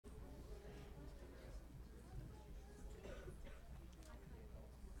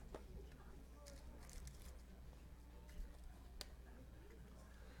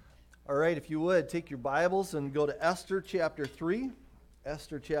All right, if you would, take your Bibles and go to Esther chapter 3.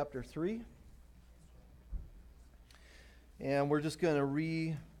 Esther chapter 3. And we're just going to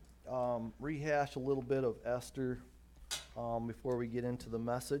rehash a little bit of Esther before we get into the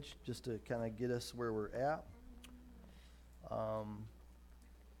message, just to kind of get us where we're at. I'm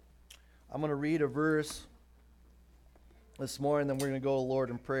going to read a verse this morning, then we're going to go to the Lord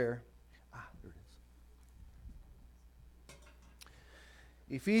in prayer. There it is.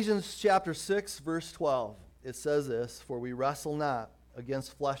 Ephesians chapter 6, verse 12. It says this, "For we wrestle not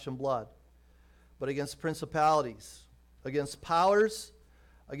against flesh and blood, but against principalities, against powers,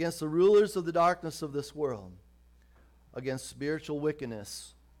 against the rulers of the darkness of this world, against spiritual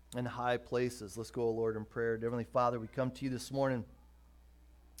wickedness in high places." Let's go, Lord, in prayer. Dear Heavenly Father, we come to you this morning.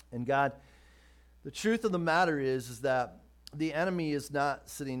 And God, the truth of the matter is that the enemy is not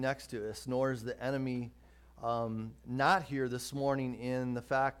sitting next to us, nor is the enemy not here this morning in the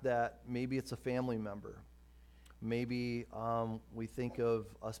fact that maybe it's a family member. Maybe we think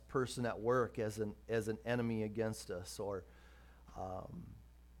of a person at work as an enemy against us, or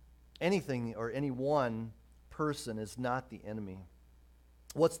anything or any one person is not the enemy.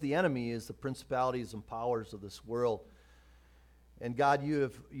 What's the enemy is the principalities and powers of this world. And God, you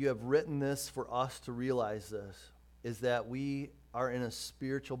have written this for us to realize this, is that we are in a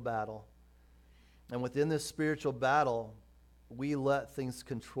spiritual battle. And within this spiritual battle, we let things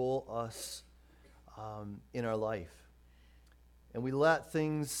control us in our life. And we let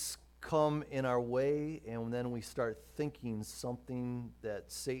things come in our way, and then we start thinking something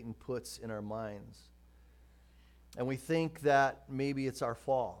that Satan puts in our minds. And we think that maybe it's our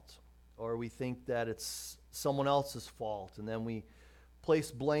fault, or we think that it's someone else's fault, and then we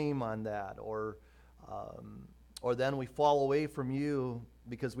place blame on that, or then we fall away from you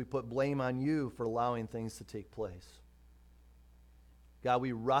because we put blame on you for allowing things to take place. God,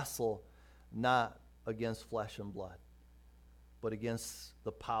 we wrestle not against flesh and blood, but against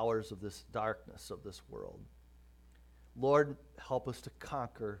the powers of this darkness of this world. Lord, help us to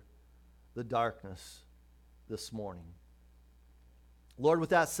conquer the darkness this morning. Lord, with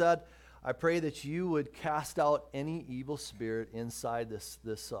that said, I pray that you would cast out any evil spirit inside this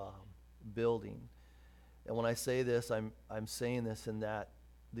building. And when I say this, I'm saying this in that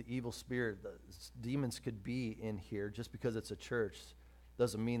the evil spirit, the demons could be in here. Just because it's a church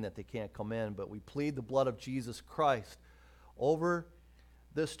doesn't mean that they can't come in. But we plead the blood of Jesus Christ over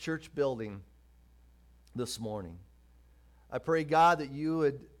this church building this morning. I pray, God, that you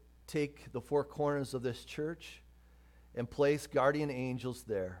would take the four corners of this church and place guardian angels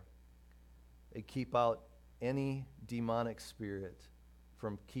there and keep out any demonic spirit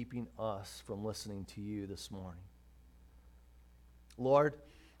from keeping us from listening to you this morning. Lord,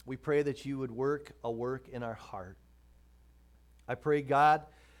 we pray that you would work a work in our heart. I pray, God,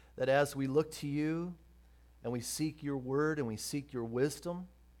 that as we look to you and we seek your word and we seek your wisdom,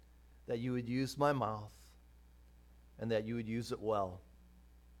 that you would use my mouth and that you would use it well.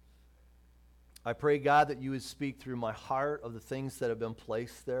 I pray, God, that you would speak through my heart of the things that have been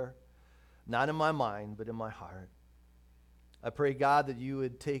placed there, not in my mind, but in my heart. I pray, God, that you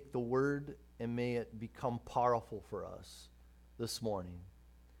would take the word and may it become powerful for us this morning.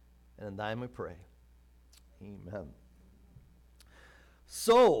 And in thine we pray. Amen.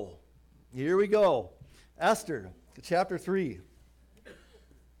 So, here we go. Esther, chapter 3.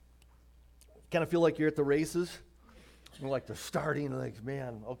 Kind of feel like you're at the races. Like they're starting, like,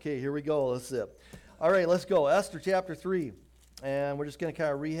 man, okay, here we go. Let's it. All right, let's go. Esther chapter 3. And we're just going to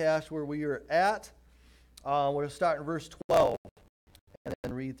kind of rehash where we are at. We're going to start in verse 12 and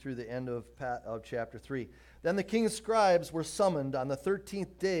then read through the end of chapter 3. Then the king's scribes were summoned on the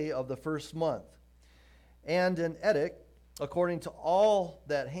 13th day of the first month. And an edict, according to all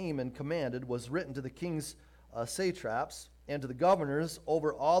that Haman commanded, was written to the king's satraps and to the governors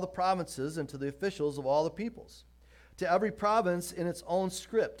over all the provinces and to the officials of all the peoples, to every province in its own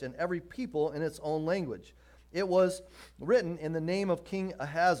script and every people in its own language. It was written in the name of King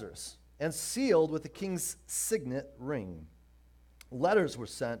Ahasuerus and sealed with the king's signet ring. Letters were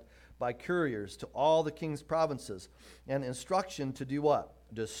sent by couriers to all the king's provinces, and instruction to do what?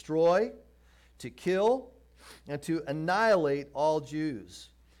 Destroy, to kill, and to annihilate all Jews,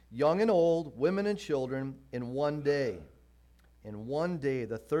 young and old, women and children, in one day. In one day,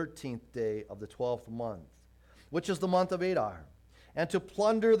 the 13th day of the 12th month, which is the month of Adar, and to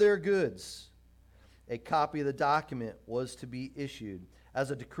plunder their goods. A copy of the document was to be issued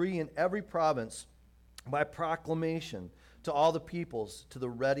as a decree in every province by proclamation to all the peoples to the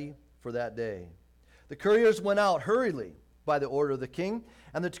ready for that day. The couriers went out hurriedly by the order of the king,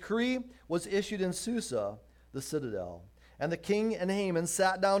 and the decree was issued in Susa, the citadel. And the king and Haman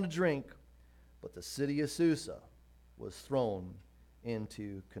sat down to drink, but the city of Susa was thrown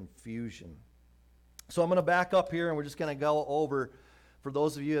into confusion. So I'm going to back up here, and we're just going to go over, for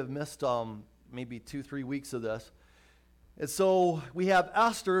those of you who have missed maybe 2-3 weeks of this. And so we have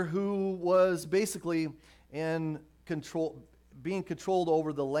Esther, who was basically in control, being controlled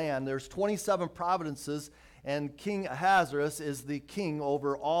over the land. There's 27 provinces, and King Ahasuerus is the king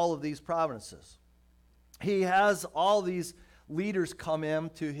over all of these provinces. He has all these leaders come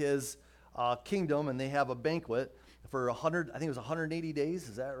in to his kingdom, and they have a banquet for 100, I think it was 180 days,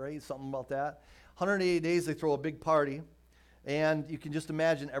 is that right? Something about that. 180 days, they throw a big party, and you can just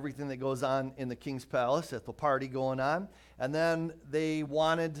imagine everything that goes on in the king's palace at the party going on. And then they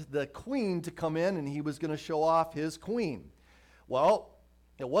wanted the queen to come in, and he was going to show off his queen. Well,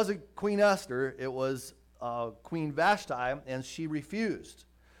 it wasn't Queen Esther, it was Queen Vashti, and she refused.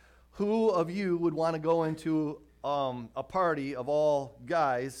 Who of you would want to go into a party of all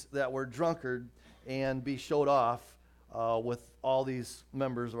guys that were drunkard and be showed off with all these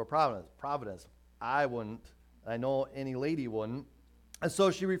members of a providence? I wouldn't. I know any lady wouldn't. And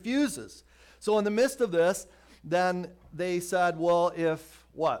so she refuses. So in the midst of this, then they said, well, if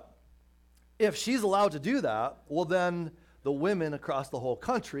what? If she's allowed to do that, well, then the women across the whole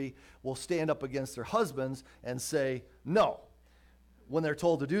country will stand up against their husbands and say no when they're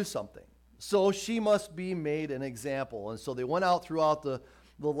told to do something. So she must be made an example. And so they went out throughout the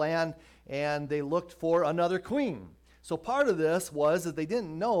land, and they looked for another queen. So part of this was that they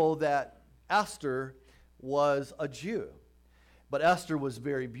didn't know that Esther was a Jew. But Esther was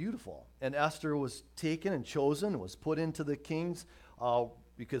very beautiful. And Esther was taken and chosen, was put into the king's,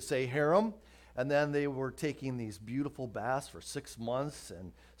 you could say, harem. And then they were taking these beautiful baths for 6 months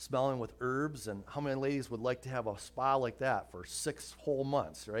and smelling with herbs. And how many ladies would like to have a spa like that for 6 whole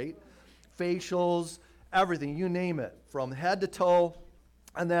months, right? Facials, everything, you name it, from head to toe.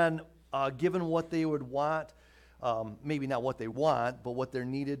 And then given what they would want, maybe not what they want, but what they're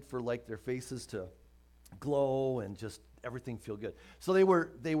needed for like their faces to glow and just everything feel good. So they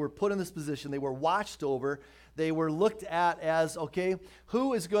were put in this position. They were watched over. They were looked at as, okay,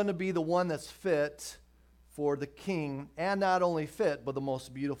 who is going to be the one that's fit for the king, and not only fit, but the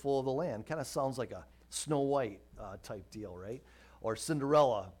most beautiful of the land. Kind of sounds like a Snow White type deal, right? Or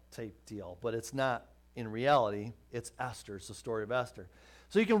Cinderella type deal, but it's not in reality. It's Esther. It's the story of Esther.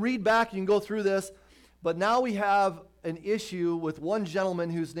 So you can read back, you can go through this, but now we have an issue with one gentleman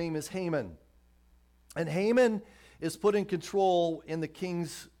whose name is Haman. And Haman is put in control in the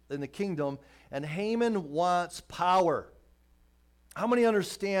kingdom, and Haman wants power. How many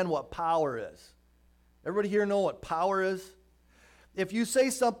understand what power is? Everybody here know what power is? If you say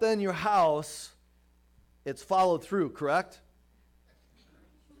something in your house, it's followed through, correct?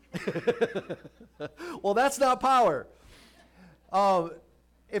 Well, that's not power.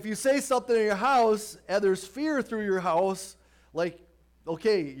 If you say something in your house and there's fear through your house, like,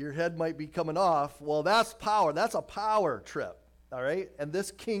 okay, your head might be coming off, well, that's power. That's a power trip, all right? And this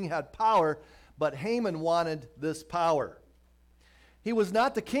king had power, but Haman wanted this power. He was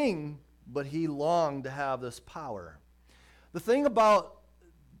not the king, but he longed to have this power. The thing about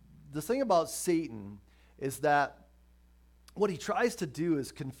Satan is that what he tries to do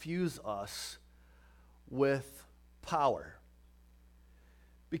is confuse us with power.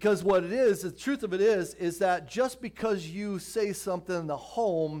 Because what it is, the truth of it is that just because you say something in the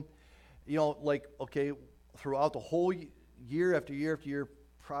home, you know, like, okay, throughout the whole year after year after year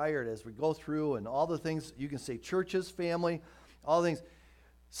prior, as we go through and all the things, you can say churches, family, all the things,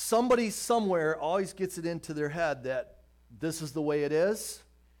 somebody somewhere always gets it into their head that this is the way it is,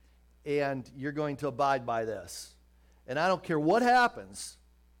 and you're going to abide by this. And I don't care what happens,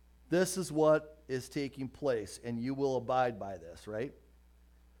 this is what is taking place, and you will abide by this, right?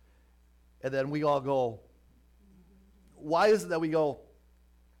 And then we all go, why is it that we go,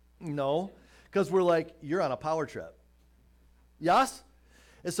 no? Because we're like, you're on a power trip. Yes?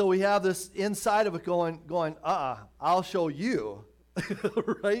 And so we have this inside of it going, I'll show you,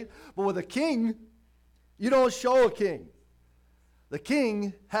 right? But with a king, you don't show a king. The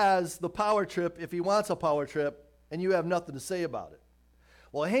king has the power trip if he wants a power trip, and you have nothing to say about it.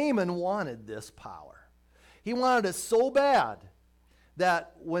 Well, Haman wanted this power. He wanted it so bad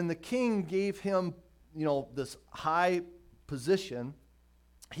that when the king gave him, you know, this high position,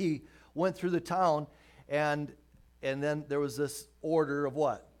 he went through the town, and then there was this order of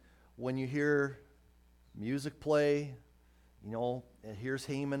what? When you hear music play, you know, and here's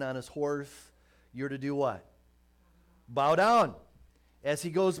Haman on his horse, you're to do what? Bow down as he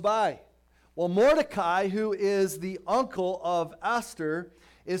goes by. Well, Mordecai, who is the uncle of Esther,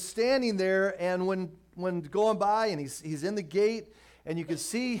 is standing there, and when when going by, and he's in the gate, and you can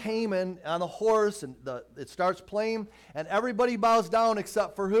see Haman on the horse, and it starts playing, and everybody bows down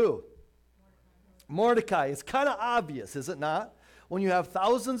except for who? Mordecai. It's kind of obvious, is it not? When you have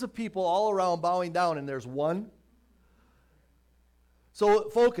thousands of people all around bowing down, and there's one. So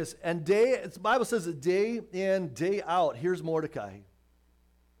focus. And the Bible says that day in, day out, here's Mordecai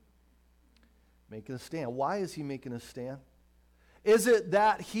making a stand. Why is he making a stand? Is it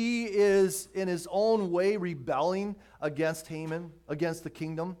that he is in his own way rebelling against Haman, against the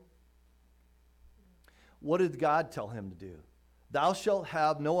kingdom? What did God tell him to do? Thou shalt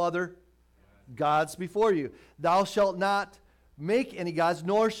have no other gods before you. Thou shalt not make any gods,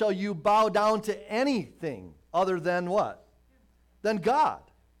 nor shall you bow down to anything other than what? Than God.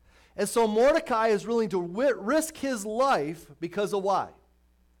 And so Mordecai is willing to risk his life because of why?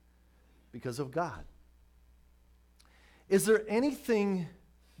 Because of God. Is there anything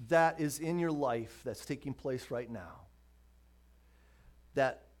that is in your life that's taking place right now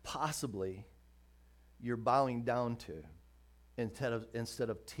that possibly you're bowing down to instead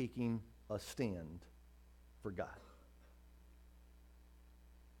of taking a stand for God?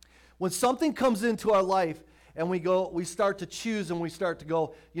 When something comes into our life and we start to choose and we start to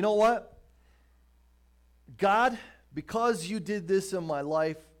go, you know what? God, because you did this in my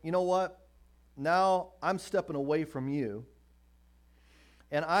life, you know what? Now I'm stepping away from you,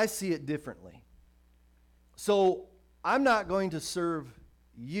 and I see it differently. So I'm not going to serve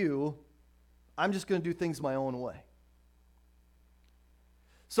you. I'm just going to do things my own way.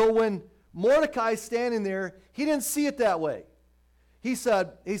 So when Mordecai's standing there, he didn't see it that way. He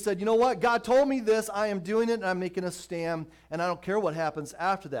said, you know what? God told me this. I am doing it, and I'm making a stand, and I don't care what happens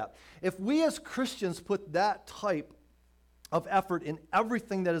after that. If we as Christians put that type of effort in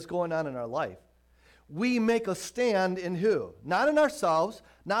everything that is going on in our life, we make a stand in who? Not in ourselves,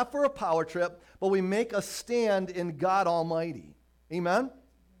 not for a power trip, but we make a stand in God Almighty. Amen?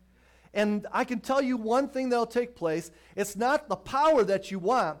 And I can tell you one thing that will take place. It's not the power that you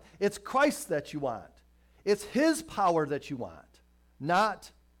want. It's Christ that you want. It's His power that you want,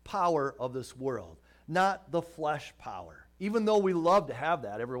 not power of this world, not the flesh power. Even though we love to have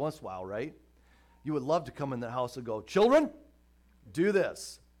that every once in a while, right? You would love to come in the house and go, children, do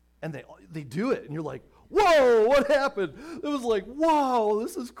this. And they do it, and you're like, whoa, what happened? It was like, wow,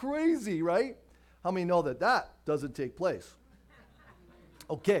 this is crazy, right? How many know that doesn't take place?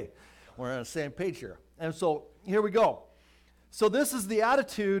 Okay, we're on the same page here. And so here we go. So this is the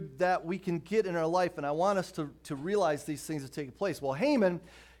attitude that we can get in our life, and I want us to realize these things are taking place. Well, Haman,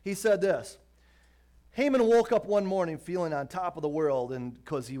 he said this. Haman woke up one morning feeling on top of the world, and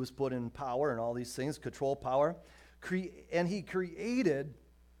because he was put in power and all these things, control power, and he created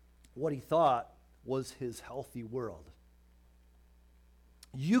what he thought was his healthy world.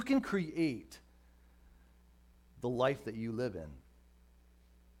 You can create the life that you live in.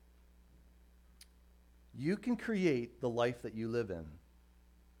 You can create the life that you live in.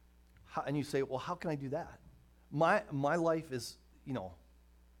 And you say, well, how can I do that? My life is,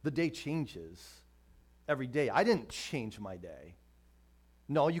 the day changes every day. I didn't change my day.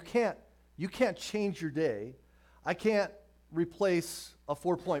 No, you can't change your day. I can't replace a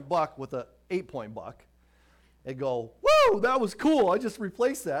 4-point buck with a 8-point buck and go, whoa, that was cool. I just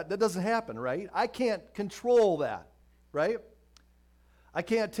replaced that. That doesn't happen, right? I can't control that, right? I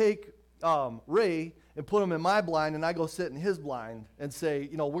can't take Ray and put him in my blind and I go sit in his blind and say,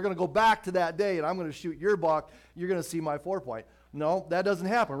 we're going to go back to that day and I'm going to shoot your buck. You're going to see my 4-point. No, that doesn't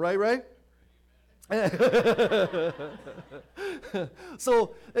happen, right, Ray?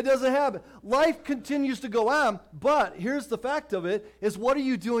 So it doesn't happen. Life continues to go on, but here's the fact of it, is what are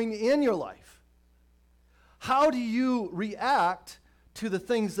you doing in your life? How do you react to the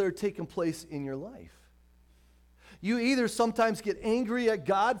things that are taking place in your life? You either sometimes get angry at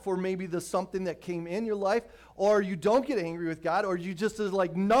God for maybe something that came in your life, or you don't get angry with God, or you just is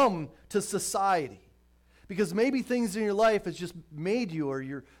like numb to society. Because maybe things in your life has just made you, or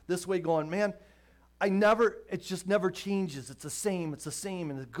you're this way going, man, it just never changes. It's the same,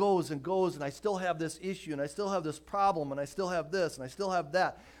 and it goes, and I still have this issue, and I still have this problem, and I still have this, and I still have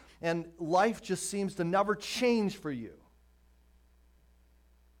that. And life just seems to never change for you.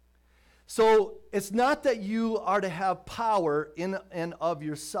 So it's not that you are to have power in and of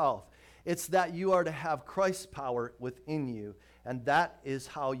yourself. It's that you are to have Christ's power within you, and that is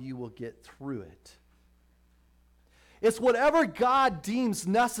how you will get through it. It's whatever God deems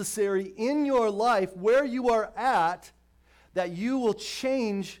necessary in your life, where you are at, that you will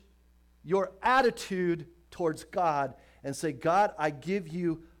change your attitude towards God and say, God, I give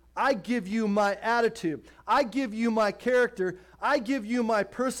you I give you my attitude. I give you my character. I give you my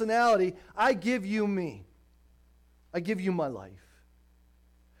personality. I give you me. I give you my life.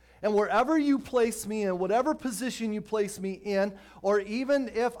 And wherever you place me in, whatever position you place me in, or even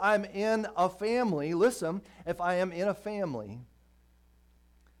if I'm in a family, listen, if I am in a family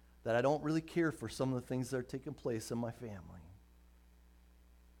that I don't really care for some of the things that are taking place in my family,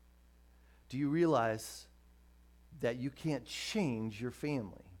 do you realize that you can't change your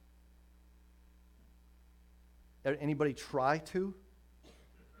family? Anybody try to?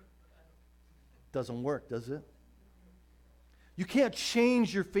 Doesn't work, does it? You can't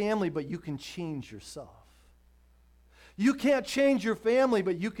change your family, but you can change yourself. You can't change your family,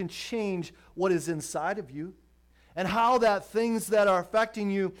 but you can change what is inside of you. And how that things that are affecting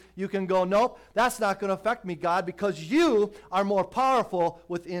you, you can go, nope, that's not going to affect me, God, because you are more powerful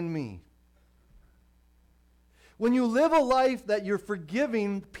within me. When you live a life that you're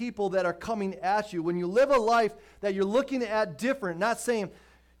forgiving people that are coming at you, when you live a life that you're looking at different, not saying,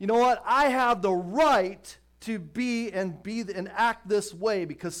 you know what, I have the right to be and act this way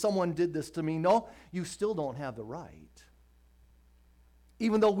because someone did this to me. No, you still don't have the right.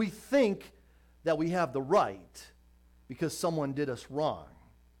 Even though we think that we have the right because someone did us wrong.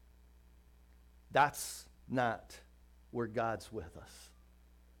 That's not where God's with us.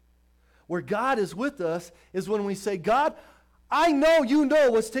 Where God is with us is when we say, God, I know you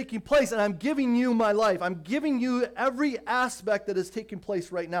know what's taking place, and I'm giving you my life. I'm giving you every aspect that is taking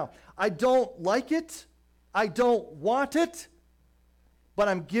place right now. I don't like it. I don't want it, but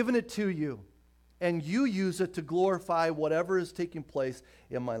I'm giving it to you, and you use it to glorify whatever is taking place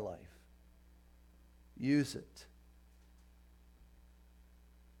in my life. Use it.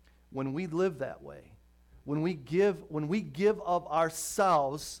 When we live that way, when we give of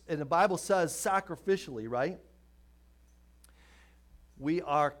ourselves, and the Bible says sacrificially, right? We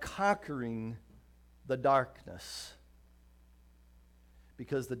are conquering the darkness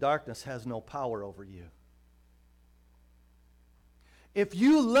because the darkness has no power over you. If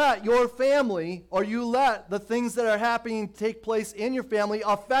you let your family or you let the things that are happening take place in your family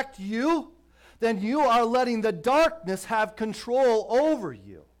affect you, then you are letting the darkness have control over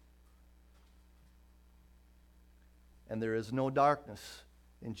you. And there is no darkness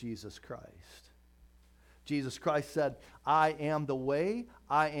in Jesus Christ. Jesus Christ said, I am the way,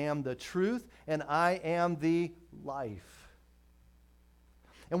 I am the truth, and I am the life.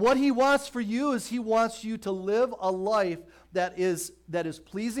 And what he wants for you is he wants you to live a life that is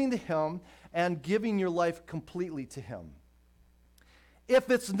pleasing to him and giving your life completely to him. If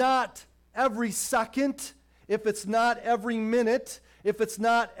it's not every second, if it's not every minute, if it's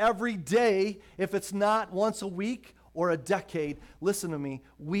not every day, if it's not once a week or a decade, listen to me,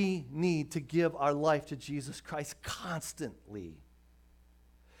 we need to give our life to Jesus Christ constantly.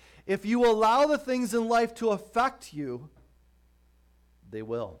 If you allow the things in life to affect you, they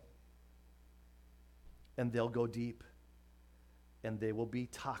will. And they'll go deep. And they will be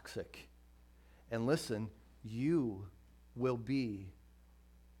toxic. And listen, you will be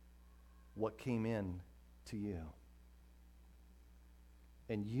what came in to you.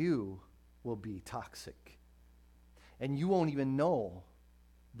 And you will be toxic. And you won't even know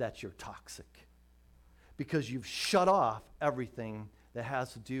that you're toxic because you've shut off everything that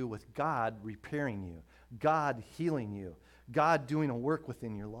has to do with God repairing you, God healing you, God doing a work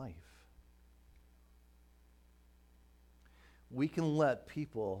within your life. We can let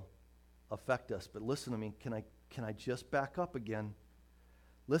people affect us, but listen to me, can I just back up again?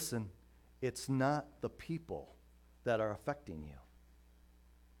 Listen, it's not the people that are affecting you.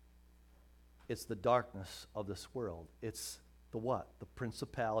 It's the darkness of this world. It's the what? The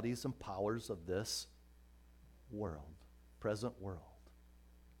principalities and powers of this world, present world.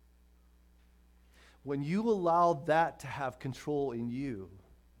 When you allow that to have control in you,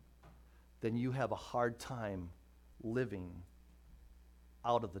 then you have a hard time living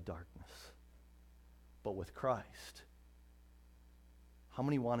out of the darkness. But with Christ, how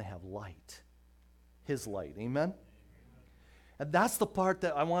many want to have light? His light, amen? And that's the part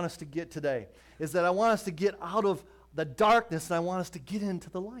that I want us to get today, is that I want us to get out of the darkness and I want us to get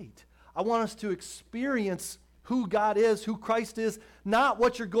into the light. I want us to experience who God is, who Christ is, not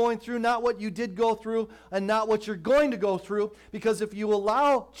what you're going through, not what you did go through, and not what you're going to go through, because if you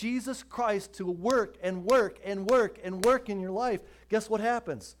allow Jesus Christ to work and work and work and work in your life, guess what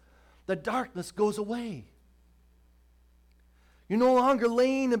happens? The darkness goes away. You're no longer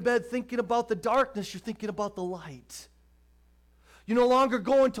laying in bed thinking about the darkness, you're thinking about the light. You're no longer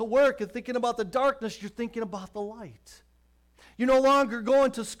going to work and thinking about the darkness, you're thinking about the light. You're no longer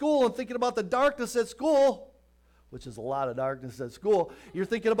going to school and thinking about the darkness at school. which is a lot of darkness at school, you're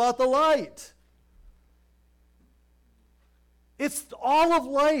thinking about the light. It's all of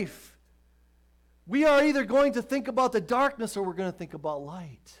life. We are either going to think about the darkness or we're going to think about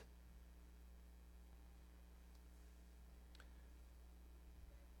light.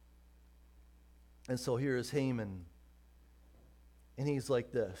 And so here is Haman. And he's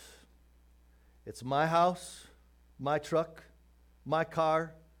like this. It's my house, my truck, my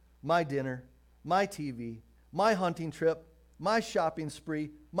car, my dinner, my TV, my hunting trip, my shopping spree,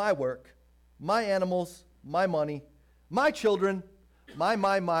 my work, my animals, my money, my children, my.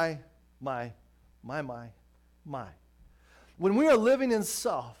 When we are living in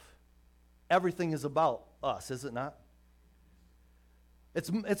self, everything is about us, is it not?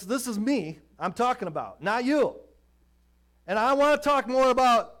 This is me I'm talking about, not you. And I want to talk more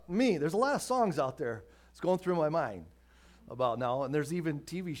about me. There's a lot of songs out there. It's going through my mind about now, and there's even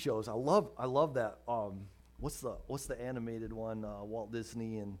TV shows. I love that. What's the animated one? Walt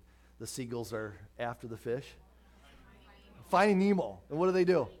Disney and the seagulls are after the fish. Finding Nemo. And what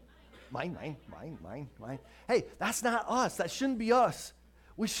do? Mine. Hey, that's not us. That shouldn't be us.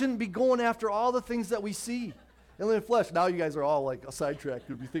 We shouldn't be going after all the things that we see in the flesh. Now you guys are all like sidetracked.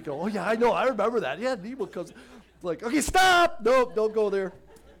 You'll be thinking, oh yeah, I know, I remember that. Yeah, Nemo comes. It's like, okay, stop. Nope, don't go there.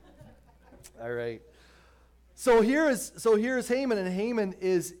 All right. So here's Haman, and Haman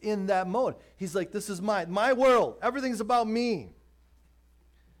is in that mode. He's like, this is my world. Everything's about me.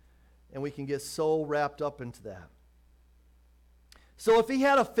 And we can get so wrapped up into that. So if he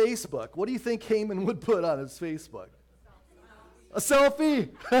had a Facebook, what do you think Haman would put on his Facebook? A selfie.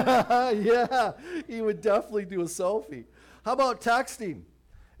 Yeah, he would definitely do a selfie. How about texting?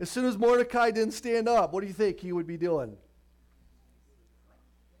 As soon as Mordecai didn't stand up, what do you think he would be doing?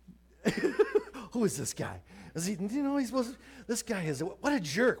 Who is this guy? Is he, he's supposed to, this guy is, what a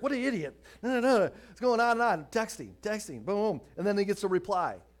jerk, what an idiot. No. It's going on and on, texting, boom. And then he gets a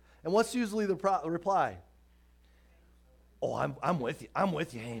reply. And what's usually the reply? Oh, I'm with you,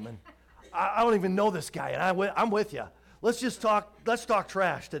 Haman. I don't even know this guy, and I'm with you. Let's talk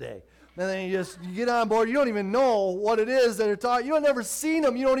trash today. And then you get on board. You don't even know what it is that they're talking. You've never seen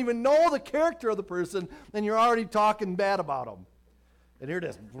them. You don't even know the character of the person, and you're already talking bad about them. And here it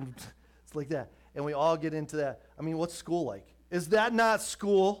is. It's like that. And we all get into that. I mean, what's school like? Is that not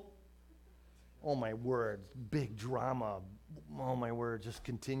school? Oh, my word. Big drama. Oh, my word. Just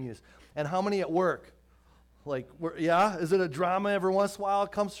continues. And how many at work? Like, is it a drama every once in a while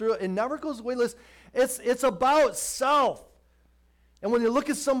it comes through? It never goes away. Listen, it's about self. And when you look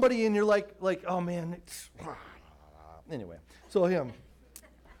at somebody and you're like, oh man, anyway. So him.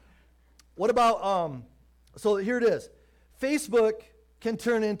 What about so here it is. Facebook can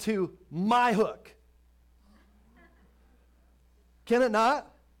turn into my hook. Can it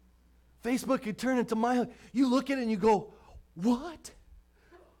not? Facebook can turn into my hook. You look at it and you go, what?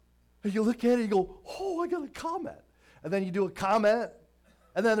 And you look at it and you go, oh, I got a comment. And then you do a comment,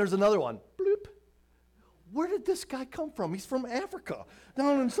 and then there's another one. Bloop. Where did this guy come from? He's from Africa.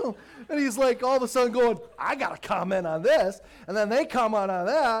 And he's like all of a sudden going, I got to comment on this. And then they comment on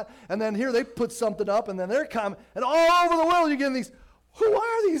that. And then here they put something up, and then they're comment. And all over the world you're getting these, who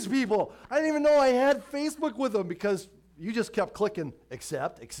are these people? I didn't even know I had Facebook with them because you just kept clicking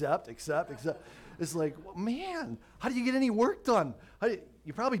accept. It's like, man, how do you get any work done?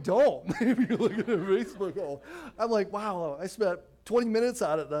 You probably don't if you're looking at Facebook. I'm like, wow, I spent 20 minutes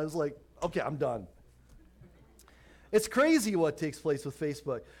on it, and I was like, okay, I'm done. It's crazy what takes place with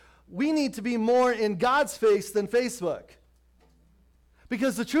Facebook. We need to be more in God's face than Facebook.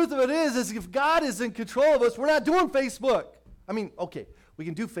 Because the truth of it is if God is in control of us, we're not doing Facebook. I mean, okay, we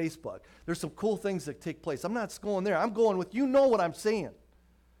can do Facebook. There's some cool things that take place. I'm not going there. I'm going with, you know what I'm saying.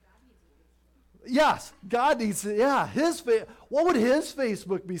 Yes, God needs to, yeah. What would his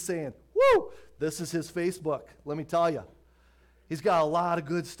Facebook be saying? Woo! This is his Facebook, let me tell you. He's got a lot of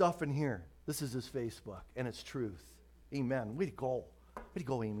good stuff in here. This is his Facebook, and it's truth. Amen. Way to go. Way to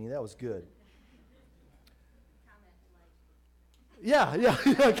go, Amy. That was good. Yeah.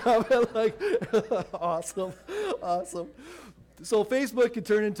 Comment like. Awesome. So Facebook can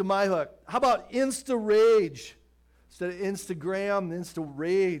turn into my hook. How about Insta Rage? Instead of Instagram, Insta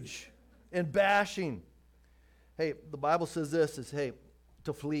Rage. And bashing. Hey, the Bible says this is,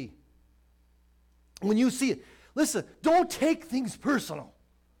 to flee. When you see it, listen, don't take things personal.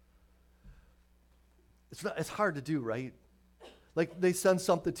 It's hard to do, right? Like they send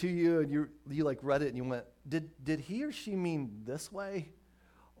something to you and you like read it and you went, did he or she mean this way?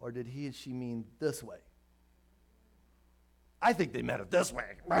 Or did he or she mean this way? I think they meant it this way.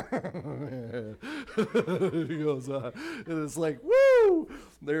 He goes, and it's like, woo!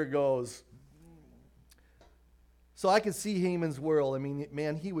 There it goes. So I could see Haman's world. I mean,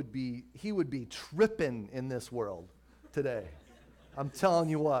 man, he would be tripping in this world today. I'm telling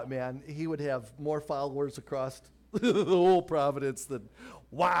you what, man, he would have more followers across the whole Providence than,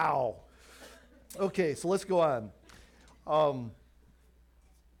 wow. Okay, so let's go on.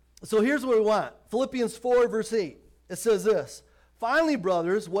 So here's what we want. Philippians 4, verse 8. It says this. Finally,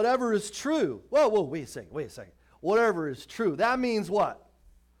 brothers, whatever is true. Whoa, wait a second. Whatever is true. That means what?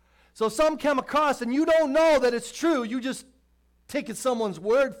 So some come across and you don't know that it's true. You just taking someone's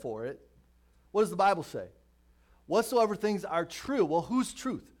word for it. What does the Bible say? Whatsoever things are true. Well, whose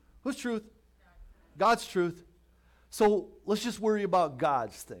truth? Whose truth? God's truth. So let's just worry about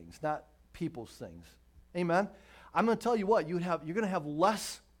God's things, not people's things. Amen? I'm going to tell you what, you're going to have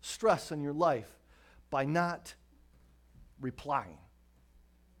less stress in your life by not replying.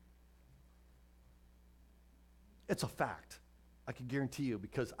 It's a fact. I can guarantee you,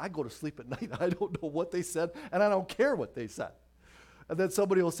 because I go to sleep at night, I don't know what they said, and I don't care what they said. And then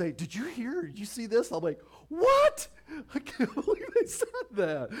somebody will say, did you hear? Did you see this? I'm like, what? I can't believe they said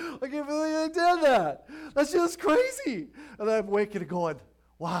that. I can't believe they did that. That's just crazy. And then I'm waking and going,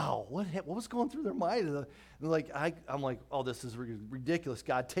 wow, what was going through their mind? And like, I'm like, oh, this is ridiculous.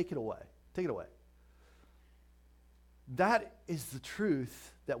 God, take it away. Take it away. That is the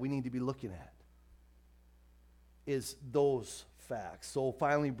truth that we need to be looking at, is those facts. So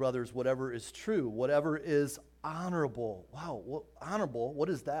finally, brothers, whatever is true, whatever is honorable. Wow, honorable, what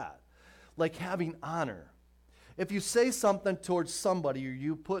is that? Like having honor. If you say something towards somebody, or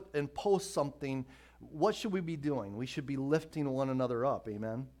you put and post something, what should we be doing? We should be lifting one another up,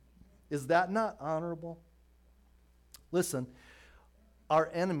 amen? Is that not honorable? Listen, our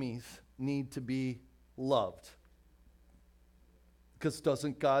enemies need to be loved. Because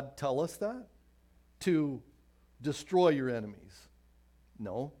doesn't God tell us that? To destroy your enemies.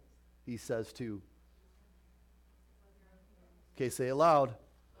 No, he says to, okay, say it loud.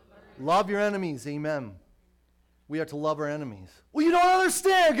 Love your enemies, amen. We are to love our enemies. Well, you don't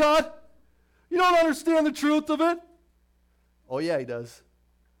understand, God. You don't understand the truth of it. Oh, yeah, he does.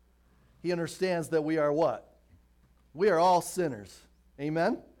 He understands that we are what? We are all sinners.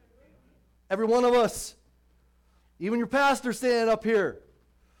 Amen? Every one of us. Even your pastor standing up here.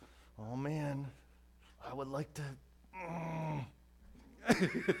 Oh, man, I would like to.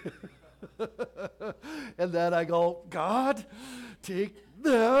 And then I go, God, take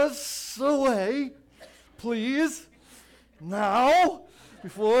this away, please, now,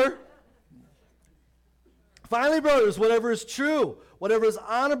 before. Finally, brothers, whatever is true, whatever is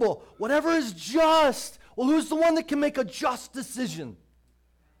honorable, whatever is just. Well, who's the one that can make a just decision?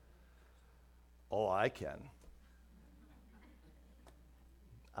 Oh, I can.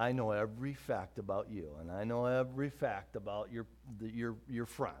 I know every fact about you, and I know every fact about your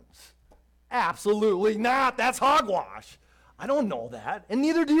friends. Absolutely not. That's hogwash. I don't know that, and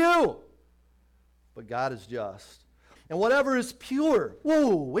neither do you. But God is just. And whatever is pure.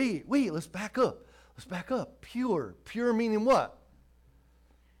 Whoa, wait, let's back up. Let's back up. Pure. Pure meaning what?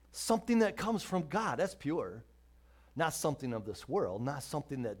 Something that comes from God. That's pure. Not something of this world. Not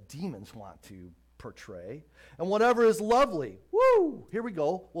something that demons want to portray. And whatever is lovely. Woo! Here we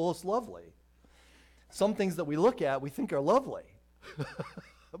go. Well, it's lovely. Some things that we look at, we think are lovely.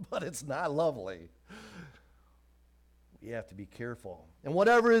 But it's not lovely. We have to be careful. And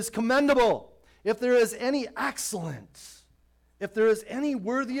whatever is commendable. If there is any excellence, if there is any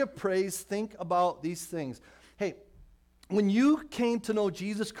worthy of praise, think about these things. Hey, when you came to know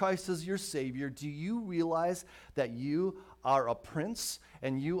Jesus Christ as your Savior, do you realize that you are a prince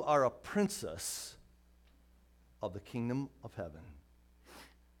and you are a princess of the kingdom of heaven?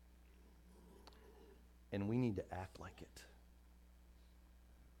 And we need to act like it.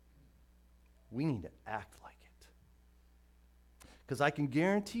 We need to act like it. Because I can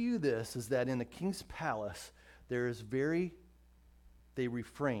guarantee you this, is that in the king's palace, they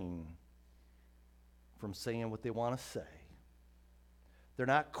refrain from saying what they want to say. They're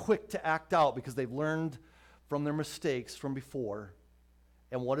not quick to act out because they've learned from their mistakes from before.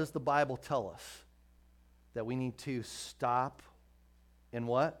 And what does the Bible tell us? That we need to stop and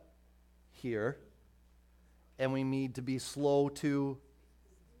what? Hear. And we need to be slow to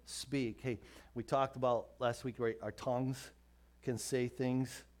speak. Hey, we talked about last week, right? Our tongues can say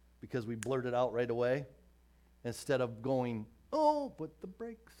things because we blurt it out right away. Instead of going, oh, put the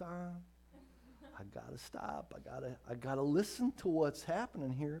brakes on. I gotta stop. I gotta listen to what's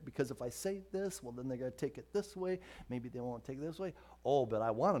happening here, because if I say this, well, then they're gonna take it this way. Maybe they won't take it this way. Oh, but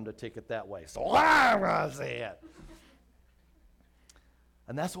I want them to take it that way, so I'm gonna say it.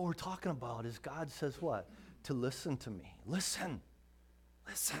 And that's what we're talking about. Is God says what? To listen to me. Listen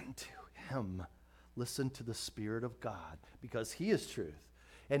to Him. Listen to the Spirit of God, because He is truth,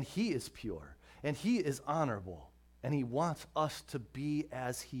 and He is pure, and He is honorable, and He wants us to be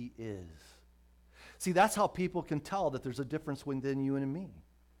as He is. See, that's how people can tell that there's a difference within you and me.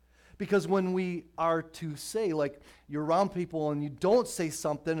 Because when we are to say, like, you're around people and you don't say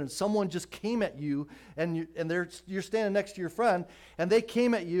something, and someone just came at you, and you're standing next to your friend, and they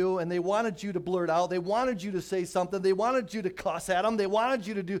came at you, and they wanted you to blurt out, they wanted you to say something, they wanted you to cuss at them,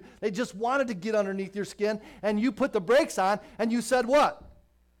 they just wanted to get underneath your skin, and you put the brakes on, and you said what?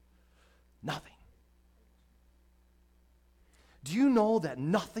 Nothing. Do you know that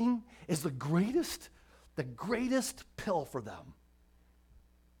nothing is the greatest pill for them?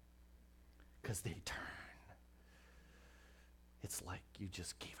 Because they turn. It's like you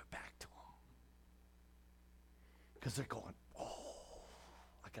just gave it back to them. Because they're going, oh,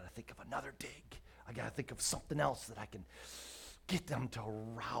 I got to think of another dig. I got to think of something else that I can get them to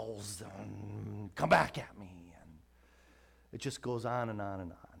rouse them, come back at me. And it just goes on and on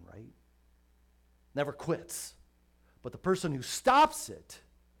and on, right? Never quits. But the person who stops it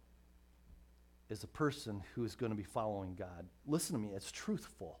is the person who is going to be following God. Listen to me, it's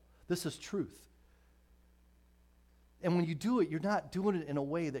truthful. This is truth. And when you do it, you're not doing it in a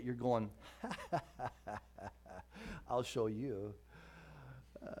way that you're going, I'll show you.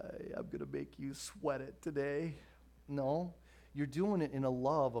 I'm going to make you sweat it today. No, you're doing it in a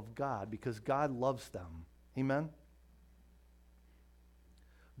love of God because God loves them. Amen?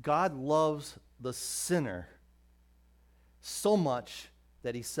 God loves the sinner so much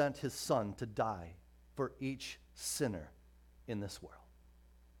that He sent His Son to die for each sinner in this world.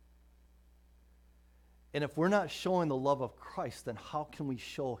 And if we're not showing the love of Christ, then how can we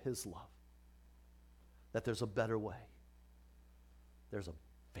show His love? That there's a better way. There's a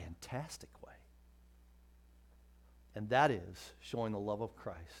fantastic way. And that is showing the love of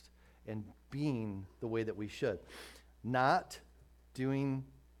Christ and being the way that we should. Not doing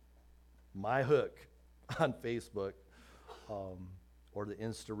my hook on Facebook or the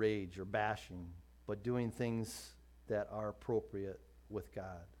Insta rage or bashing, but doing things that are appropriate with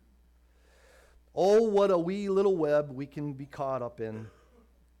God. Oh, what a wee little web we can be caught up in.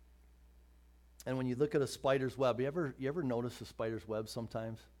 And when you look at a spider's web, you ever notice a spider's web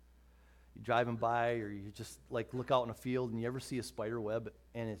sometimes? You're driving by or you just like look out in a field and you ever see a spider web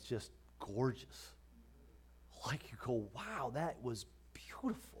and it's just gorgeous. Like you go, wow, that was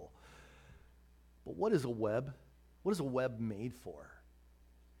beautiful. But what is a web? What is a web made for?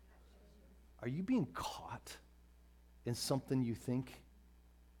 Are you being caught in something you think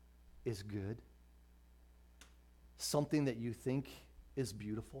is good? Something that you think is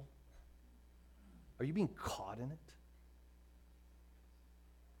beautiful? Are you being caught in it?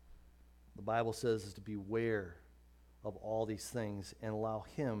 The Bible says is to beware of all these things and allow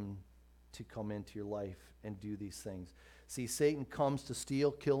Him to come into your life and do these things. See, Satan comes to steal,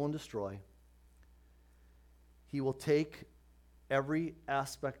 kill, and destroy. He will take every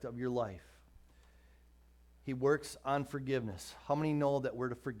aspect of your life. He works on forgiveness. How many know that we're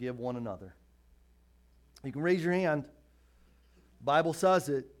to forgive one another? You can raise your hand. The Bible says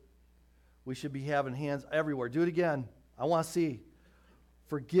it. We should be having hands everywhere. Do it again. I want to see.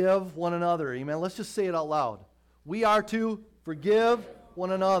 Forgive one another. Amen. Let's just say it out loud. We are to forgive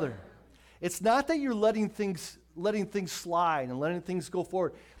one another. It's not that you're letting things slide and letting things go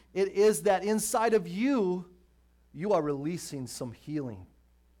forward. It is that inside of you, you are releasing some healing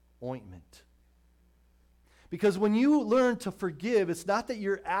ointment. Because when you learn to forgive, it's not that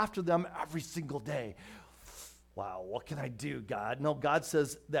you're after them every single day. Wow, what can I do, God? No, God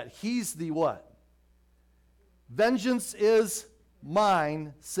says that He's the what? Vengeance is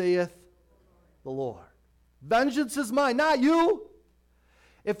mine, saith the Lord. Vengeance is mine, not you.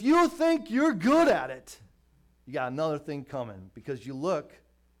 If you think you're good at it, you got another thing coming because you look,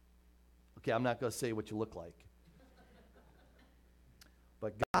 okay, I'm not going to say what you look like.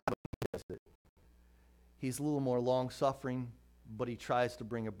 But God, when He does it, He's a little more long-suffering, but He tries to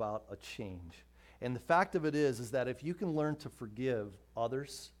bring about a change. And the fact of it is that if you can learn to forgive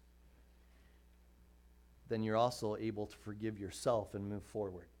others, then you're also able to forgive yourself and move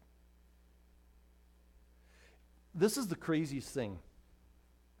forward. This is the craziest thing,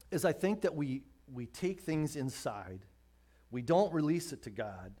 is I think that we take things inside, we don't release it to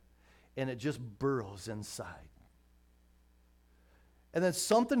God, and it just burrows inside. And then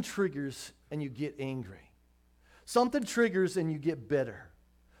something triggers and you get angry. Something triggers and you get bitter.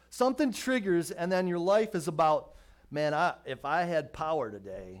 Something triggers and then your life is about, man, if I had power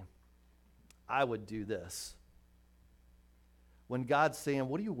today, I would do this. When God's saying,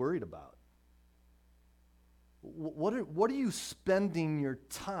 what are you worried about? What are you spending your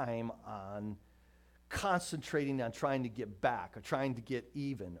time on concentrating on trying to get back or trying to get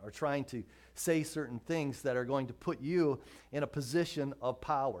even or trying to say certain things that are going to put you in a position of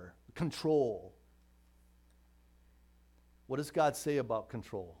power, control. What does God say about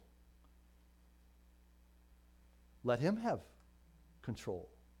control? Let him have control.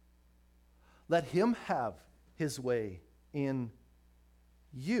 Let him have his way in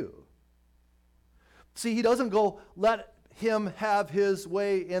you. See, he doesn't go, let him have his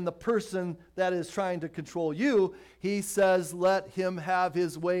way in the person that is trying to control you. He says, let him have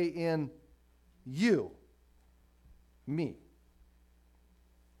his way in you. Me.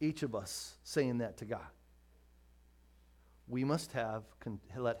 Each of us saying that to God. We must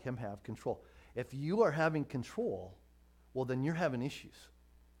let him have control. If you are having control, well, then you're having issues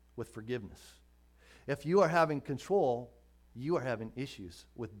with forgiveness. If you are having control, you are having issues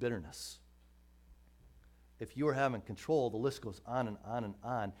with bitterness. If you are having control, the list goes on and on and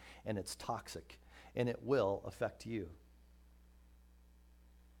on, and it's toxic, and it will affect you.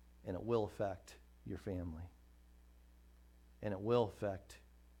 And it will affect your family. And it will affect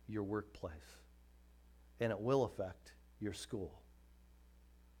your workplace. And it will affect your school.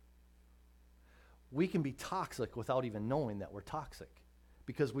 We can be toxic without even knowing that we're toxic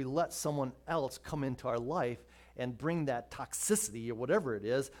because we let someone else come into our life and bring that toxicity or whatever it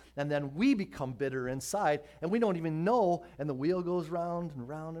is, and then we become bitter inside, and we don't even know, and the wheel goes round and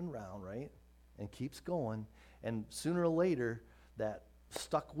round and round, right? And keeps going, and sooner or later, that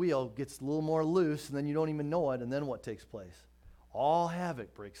stuck wheel gets a little more loose, and then you don't even know it, and then what takes place? All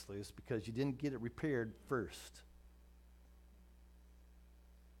havoc breaks loose because you didn't get it repaired first.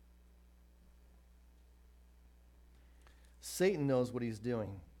 Satan knows what he's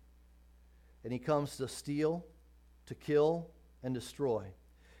doing. And he comes to steal, to kill, and destroy.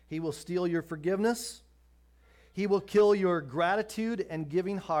 He will steal your forgiveness. He will kill your gratitude and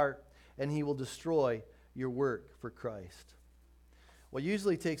giving heart. And he will destroy your work for Christ. What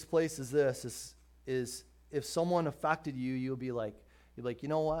usually takes place is this, is if someone affected you, you'll be like, you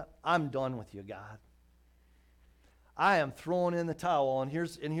know what? I'm done with you, God. I am throwing in the towel, and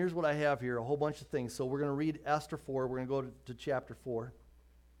here's what I have here, a whole bunch of things. So we're going to read Esther 4. We're going to go to chapter 4.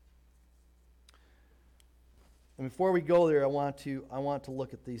 And before we go there, I want to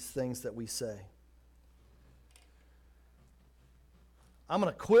look at these things that we say. I'm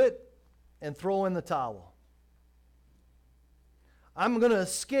going to quit and throw in the towel. I'm going to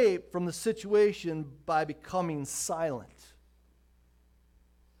escape from the situation by becoming silent.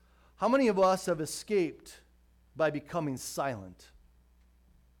 How many of us have escaped by becoming silent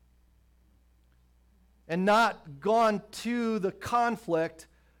and not gone to the conflict,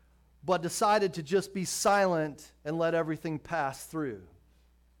 but decided to just be silent and let everything pass through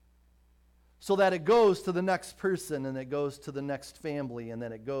so that it goes to the next person and it goes to the next family and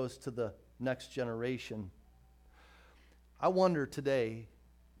then it goes to the next generation? I wonder today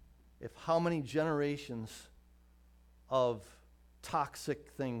if how many generations of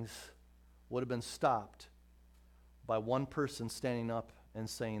toxic things would have been stopped by one person standing up and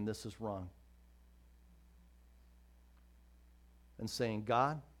saying, this is wrong. And saying,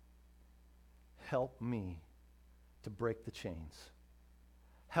 God, help me to break the chains.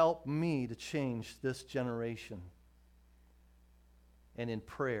 Help me to change this generation. And in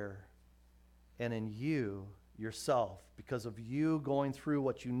prayer and in you yourself, because of you going through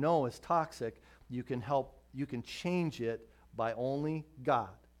what you know is toxic, you can change it by only God.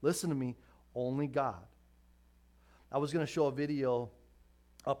 Listen to me, only God. I was going to show a video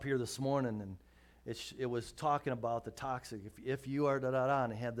up here this morning, and it was talking about the toxic. If you are da-da-da,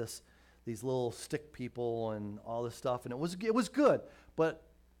 and it had these little stick people and all this stuff, and it was good, but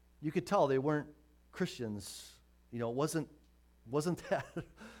you could tell they weren't Christians. You know, it wasn't that.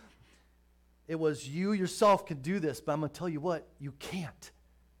 It was you yourself can do this, but I'm going to tell you what, you can't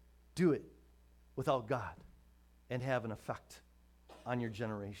do it without God and have an effect on your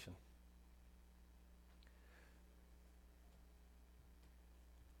generation.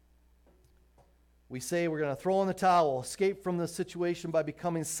 We say we're going to throw in the towel, escape from the situation by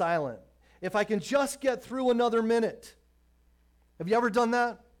becoming silent. If I can just get through another minute. Have you ever done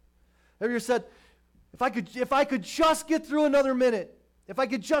that? Have you ever said, if I could just get through another minute, if I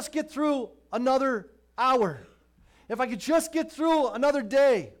could just get through another hour, if I could just get through another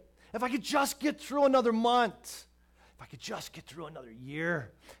day, if I could just get through another month, if I could just get through another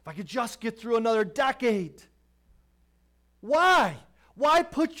year, if I could just get through another decade. Why? Why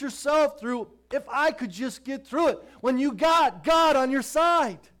put yourself through, if I could just get through it, when you got God on your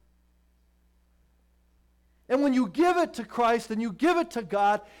side? And when you give it to Christ and you give it to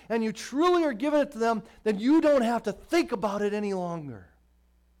God and you truly are giving it to them, then you don't have to think about it any longer.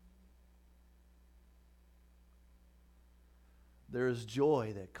 There is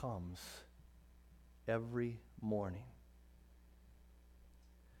joy that comes every morning.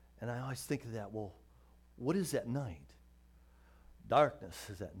 And I always think of that, well, what is at night? Darkness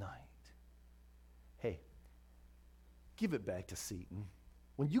is at night. Hey, give it back to Satan.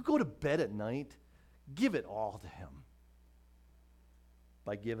 When you go to bed at night, give it all to him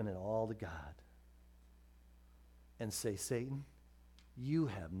by giving it all to God. And say, Satan, you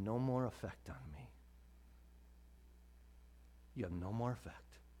have no more effect on me. You have no more effect.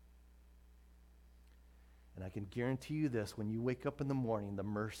 And I can guarantee you this, when you wake up in the morning, the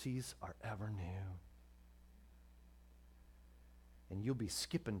mercies are ever new. And you'll be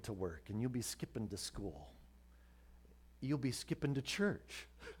skipping to work, and you'll be skipping to school. You'll be skipping to church.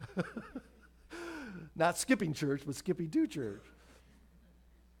 Not skipping church, but skipping to church.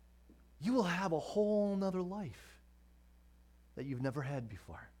 You will have a whole nother life that you've never had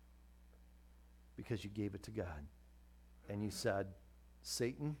before because you gave it to God. And you said,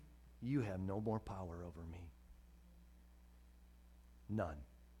 Satan, you have no more power over me. None.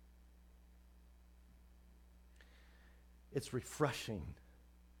 It's refreshing.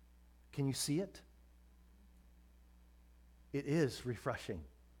 Can you see it? It is refreshing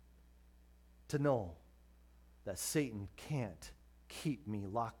to know that Satan can't keep me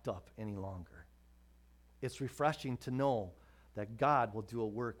locked up any longer. It's refreshing to know that God will do a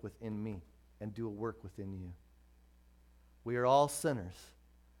work within me and do a work within you. We are all sinners.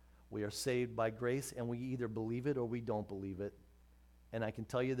 We are saved by grace, and we either believe it or we don't believe it. And I can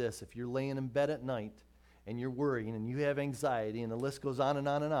tell you this, if you're laying in bed at night and you're worrying and you have anxiety and the list goes on and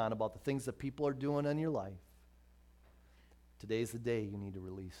on and on about the things that people are doing in your life, today's the day you need to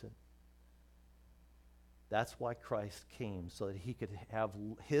release it. That's why Christ came, so that he could have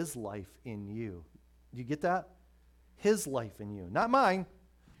his life in you. Do you get that? His life in you, not mine.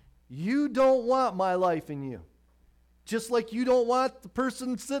 You don't want my life in you. Just like you don't want the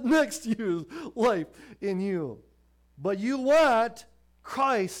person sitting next to you's life in you. But you want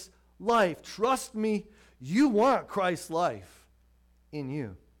Christ's life. Trust me, you want Christ's life in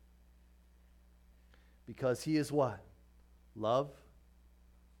you. Because he is what? Love,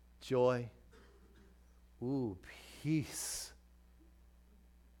 joy, peace,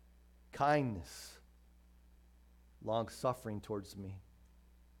 kindness, long-suffering towards me,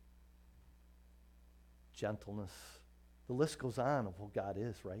 gentleness. The list goes on of what God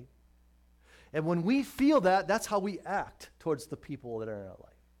is, right? And when we feel that, that's how we act towards the people that are in our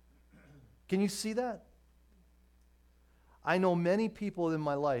life. Can you see that? I know many people in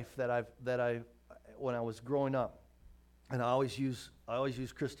my life that I when I was growing up, and I always use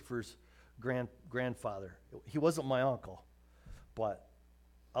Christopher's grandfather. He wasn't my uncle, but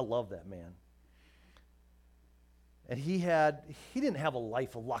I love that man. And he didn't have a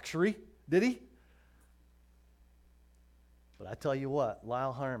life of luxury, did he? But I tell you what,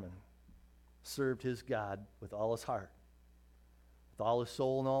 Lyle Harmon served his God with all his heart, with all his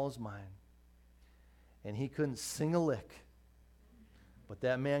soul and all his mind. And he couldn't sing a lick, but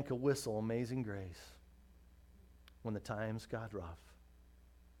that man could whistle Amazing Grace when the times got rough.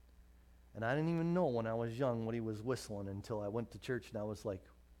 And I didn't even know when I was young what he was whistling until I went to church and I was like,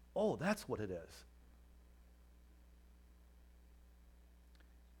 oh, that's what it is.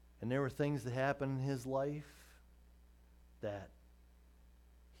 And there were things that happened in his life that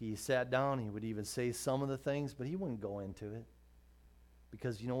he sat down, he would even say some of the things, but he wouldn't go into it.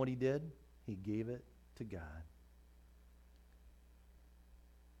 Because you know what he did? He gave it to God.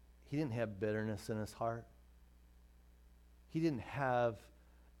 He didn't have bitterness in his heart. He didn't have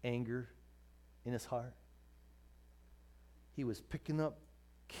anger in his heart. He was picking up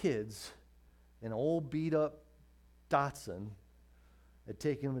kids in an old beat-up Datsun and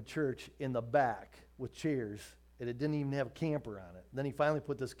taking them to church in the back with chairs, and it didn't even have a camper on it. Then he finally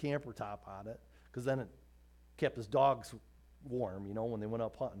put this camper top on it, because then it kept his dogs warm, when they went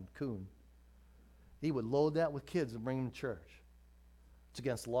up hunting coon. He would load that with kids and bring them to church. It's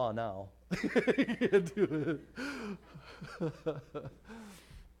against the law now. You can't do it.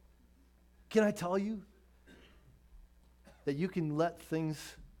 Can I tell you that you can let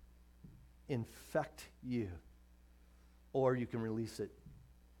things infect you, or you can release it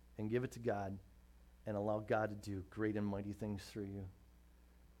and give it to God and allow God to do great and mighty things through you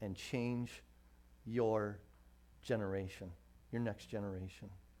and change your generation, your next generation,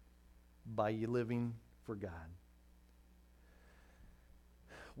 by you living for God.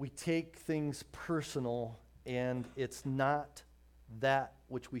 We take things personal, and it's not that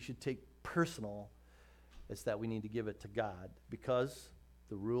which we should take personal. It's that we need to give it to God, because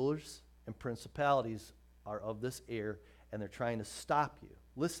the rulers and principalities are of this air, and they're trying to stop you.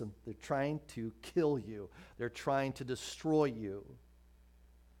 Listen, they're trying to kill you. They're trying to destroy you.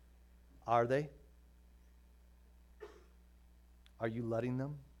 Are they? Are you letting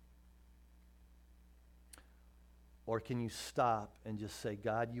them? Or can you stop and just say,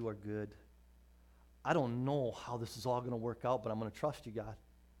 God, you are good. I don't know how this is all going to work out, but I'm going to trust you, God.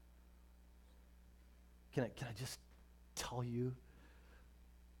 Can I just tell you,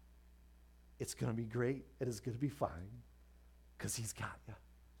 it's going to be great and it's going to be fine because he's got you.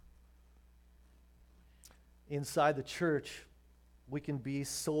 Inside the church, we can be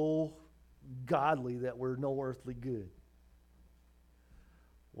so godly that we're no earthly good.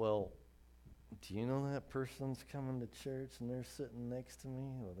 Well, do you know that person's coming to church and they're sitting next to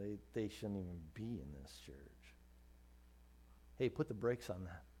me? Well, they shouldn't even be in this church. Hey, put the brakes on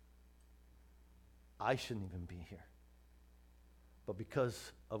that. I shouldn't even be here. But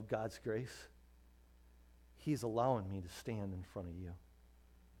because of God's grace, he's allowing me to stand in front of you.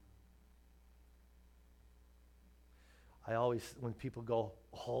 I always, when people go,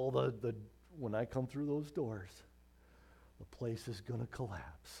 when I come through those doors, the place is going to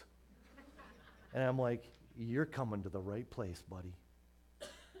collapse. And I'm like, you're coming to the right place, buddy.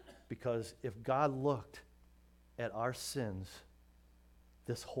 Because if God looked at our sins,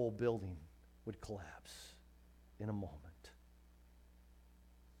 this whole building would collapse in a moment.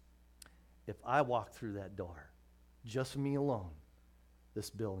 If I walked through that door, just me alone, this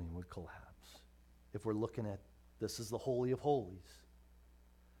building would collapse. If we're looking at this is the Holy of Holies.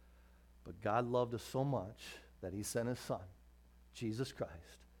 But God loved us so much that he sent his Son, Jesus Christ,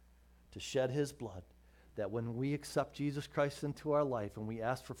 to shed his blood, that when we accept Jesus Christ into our life and we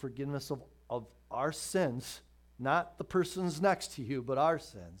ask for forgiveness of our sins, not the person's next to you, but our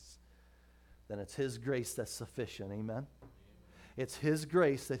sins, then it's his grace that's sufficient. Amen? It's his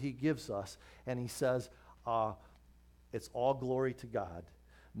grace that he gives us, and he says, it's all glory to God.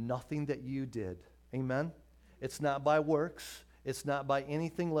 Nothing that you did. Amen? It's not by works. It's not by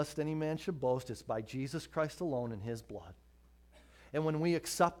anything lest any man should boast. It's by Jesus Christ alone and his blood. And when we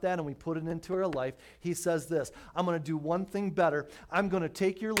accept that and we put it into our life, he says this, I'm going to do one thing better. I'm going to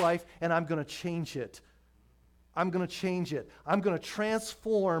take your life and I'm going to change it. I'm going to change it. I'm going to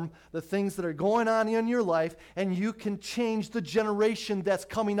transform the things that are going on in your life, and you can change the generation that's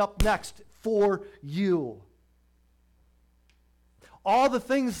coming up next for you. All the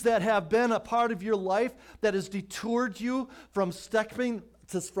things that have been a part of your life that has detoured you from stepping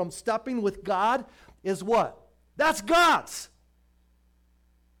with God is what? That's God's.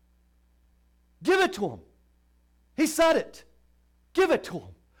 Give it to him. He said it. Give it to him.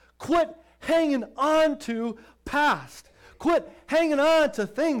 Quit hanging on to past. Quit hanging on to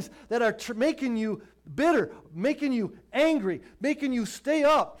things that are making you bitter, making you angry, making you stay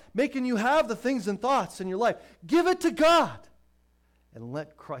up, making you have the things and thoughts in your life. Give it to God and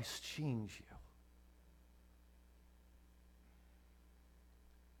let Christ change you.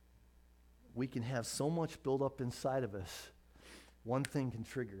 We can have so much built up inside of us. One thing can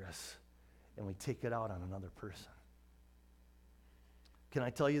trigger us, and we take it out on another person. Can I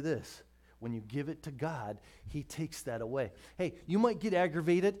tell you this? When you give it to God, he takes that away. Hey, you might get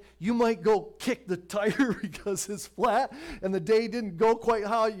aggravated. You might go kick the tire because it's flat and the day didn't go quite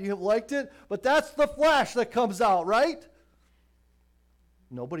how you liked it, but that's the flash that comes out, right?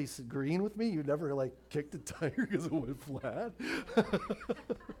 Nobody's agreeing with me? You never kicked the tire because it went flat?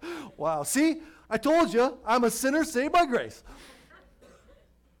 Wow. See, I told you, I'm a sinner saved by grace.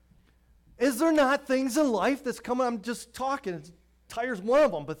 Is there not things in life that's coming? I'm just talking. Tire's one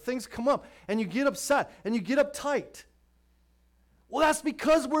of them, but things come up, and you get upset, and you get uptight. Well, that's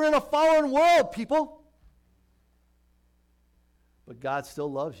because we're in a fallen world, people. But God still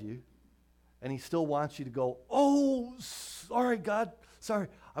loves you, and he still wants you to go, oh, sorry, God. Sorry,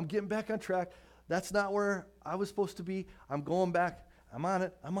 I'm getting back on track. That's not where I was supposed to be. I'm going back. I'm on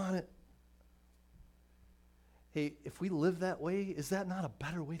it. Hey, if we live that way, is that not a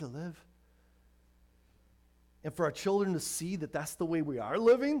better way to live? And for our children to see that that's the way we are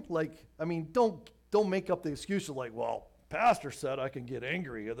living? Don't make up the excuse of well, pastor said I can get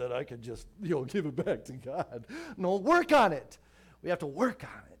angry and then I can just, give it back to God. No, work on it. We have to work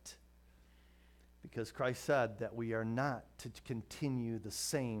on it. Because Christ said that we are not to continue the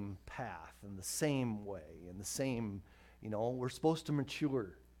same path and the same way and the same, we're supposed to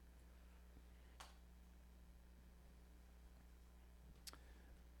mature.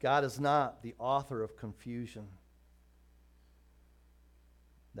 God is not the author of confusion.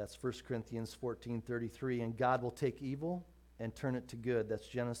 That's 1 Corinthians 14:33. And God will take evil and turn it to good. That's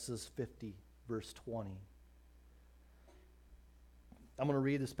Genesis 50, verse 20. I'm going to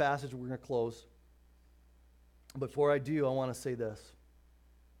read this passage. We're going to close. Before I do, I want to say this.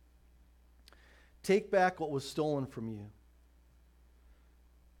 Take back what was stolen from you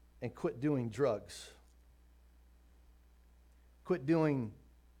and quit doing drugs. Quit doing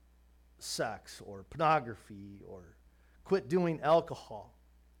sex or pornography, or quit doing alcohol.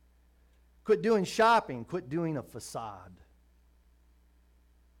 Quit doing shopping. Quit doing a facade.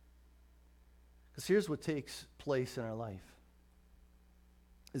 Because here's what takes place in our life.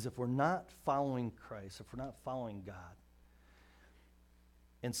 Is if we're not following Christ, if we're not following God,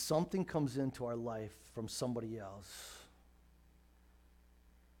 and something comes into our life from somebody else,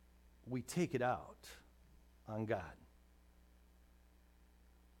 we take it out on God.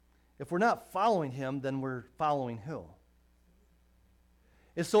 If we're not following him, then we're following who?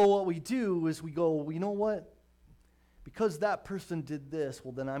 And so what we do is we go, well, you know what? Because that person did this,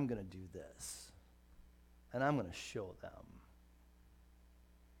 well, then I'm going to do this. And I'm going to show them.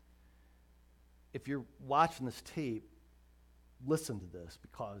 If you're watching this tape, listen to this,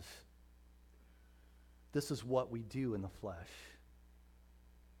 because this is what we do in the flesh.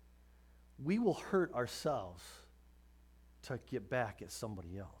 We will hurt ourselves to get back at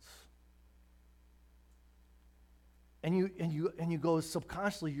somebody else. And you go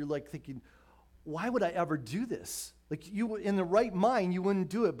subconsciously, you're like thinking, why would I ever do this? Like, you, in the right mind, you wouldn't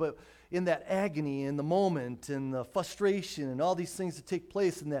do it, but in that agony, in the moment, and the frustration, and all these things that take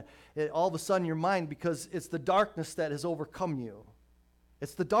place, and that all of a sudden your mind, because it's the darkness that has overcome you.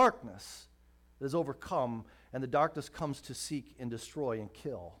 It's the darkness that has overcome, and the darkness comes to seek and destroy and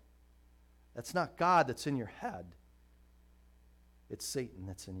kill. That's not God that's in your head. It's Satan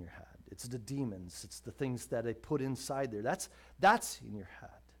that's in your head. It's the demons. It's the things that they put inside there. That's in your head.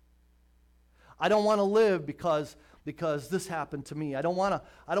 I don't want to live because this happened to me. I don't want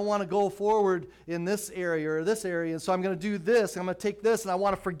to go forward in this area or this area, and so I'm going to do this, and I'm going to take this, and I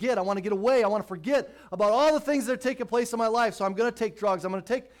want to forget. I want to get away. I want to forget about all the things that are taking place in my life, so I'm going to take drugs. I'm going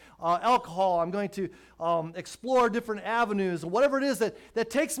to take alcohol. I'm going to explore different avenues, whatever it is that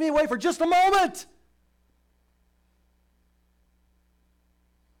takes me away for just a moment.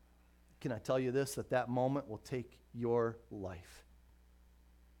 Can I tell you this, that moment will take your life?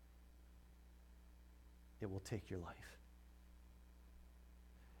 It will take your life.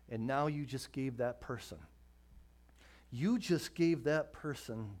 And now you just gave that person. You just gave that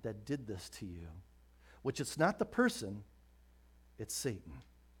person that did this to you, which it's not the person, it's Satan.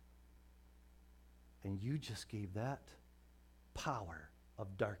 And you just gave that power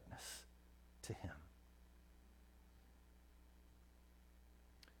of darkness to him.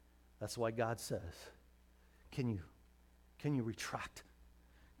 That's why God says, can you retract?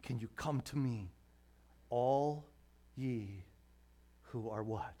 Can you come to me? All ye who are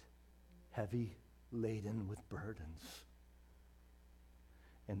what? Heavy laden with burdens.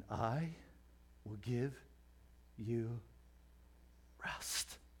 And I will give you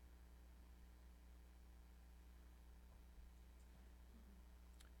rest.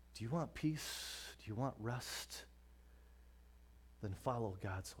 Do you want peace? Do you want rest? Then follow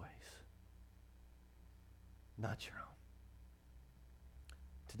God's ways, not your own.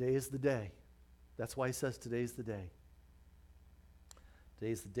 Today is the day. That's why he says today's the day.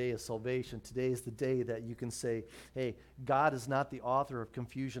 Today's the day of salvation. Today is the day that you can say, hey, God is not the author of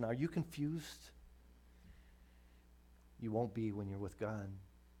confusion. Are you confused? You won't be when you're with God.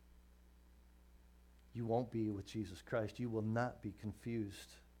 You won't be with Jesus Christ. You will not be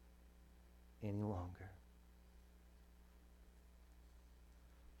confused any longer.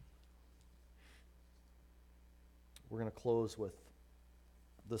 We're going to close with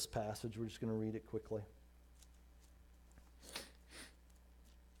this passage. We're just going to read it quickly.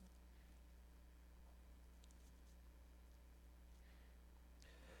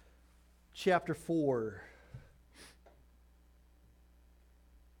 Chapter 4.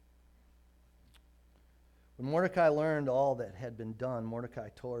 When Mordecai learned all that had been done, Mordecai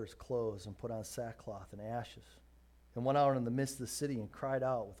tore his clothes and put on sackcloth and ashes, and went out in the midst of the city and cried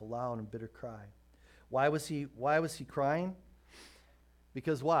out with a loud and bitter cry. Why was he crying?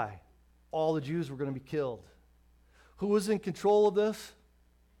 Because why? All the Jews were going to be killed. Who was in control of this?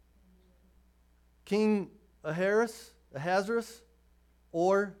 King Ahasuerus,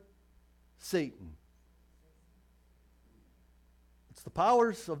 or Satan? It's the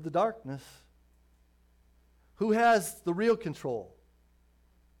powers of the darkness. Who has the real control?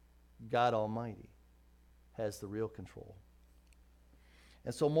 God Almighty has the real control.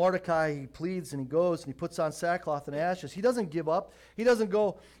 And so Mordecai, he pleads and he goes and he puts on sackcloth and ashes. He doesn't give up. He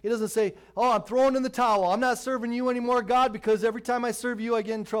doesn't say, oh, I'm throwing in the towel. I'm not serving you anymore, God, because every time I serve you, I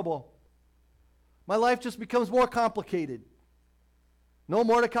get in trouble. My life just becomes more complicated. No,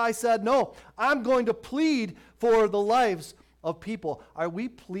 Mordecai said, no, I'm going to plead for the lives of people. Are we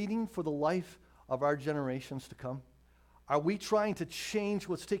pleading for the life of our generations to come? Are we trying to change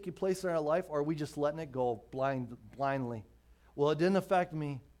what's taking place in our life, or are we just letting it go blindly? Well, it didn't affect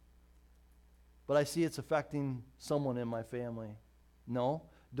me, but I see it's affecting someone in my family. No,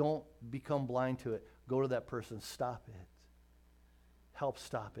 don't become blind to it. Go to that person. Stop it. Help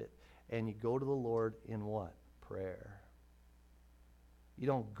stop it. And you go to the Lord in what? Prayer. You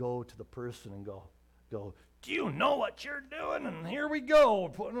don't go to the person and go, do you know what you're doing? And here we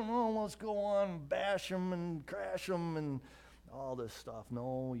go. Let's go on, bash them and crash them and all this stuff.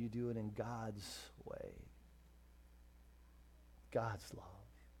 No, you do it in God's way. God's love.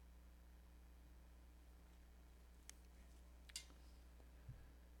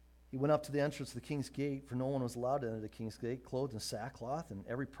 He went up to the entrance of the king's gate, for no one was allowed to enter the king's gate, clothed in sackcloth, and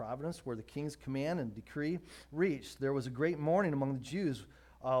every province where the king's command and decree reached. There was a great mourning among the Jews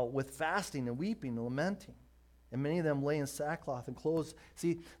with fasting and weeping and lamenting. And many of them lay in sackcloth and clothes.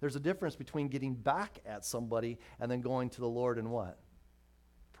 See, there's a difference between getting back at somebody and then going to the Lord in what?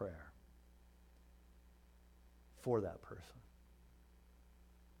 Prayer. For that person.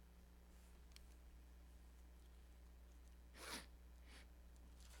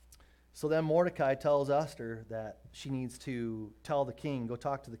 So then Mordecai tells Esther that she needs to tell the king, go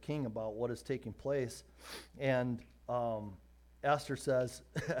talk to the king about what is taking place. And Esther says,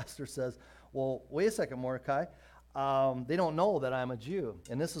 well, wait a second, Mordecai. They don't know that I'm a Jew.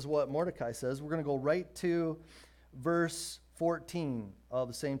 And this is what Mordecai says. We're going to go right to verse 14 of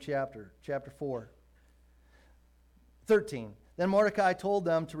the same chapter, chapter 4. 13. Then Mordecai told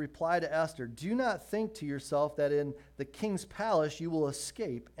them to reply to Esther, do not think to yourself that in the king's palace you will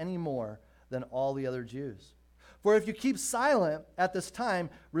escape any more than all the other Jews. For if you keep silent at this time,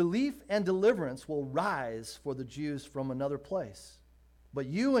 relief and deliverance will rise for the Jews from another place. But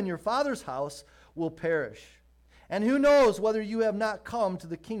you and your father's house will perish. And who knows whether you have not come to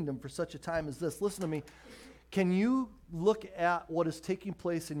the kingdom for such a time as this. Listen to me. Can you look at what is taking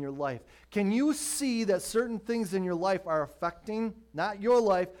place in your life? Can you see that certain things in your life are affecting, not your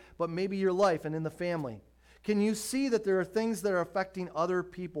life, but maybe your life and in the family? Can you see that there are things that are affecting other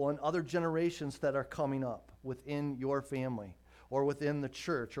people and other generations that are coming up within your family or within the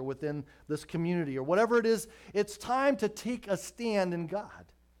church or within this community or whatever it is? It's time to take a stand in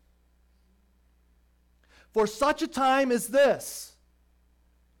God. For such a time as this.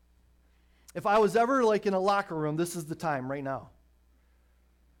 If I was ever like in a locker room, this is the time right now.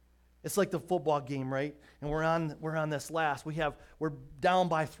 It's like the football game, right? And we're on this last. We're down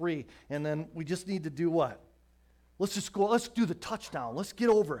by 3, and then we just need to do what? Let's just go. Let's do the touchdown. Let's get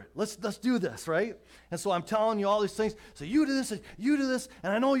over it. Let's do this, right? And so I'm telling you all these things. So you do this, and you do this,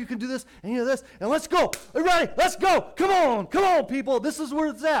 and I know you can do this, and you do this, and let's go. Everybody, let's go. Come on, people. This is where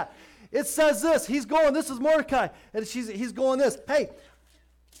it's at. It says this. He's going. This is Mordecai, and he's going this. Hey.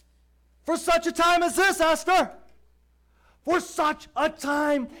 For such a time as this, Esther. For such a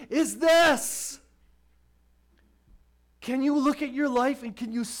time as this. Can you look at your life and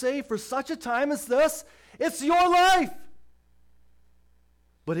can you say, for such a time as this, it's your life?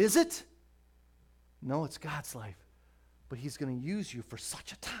 But is it? No, it's God's life. But He's going to use you for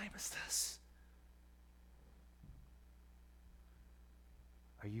such a time as this.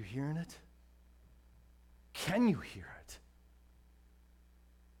 Are you hearing it? Can you hear it?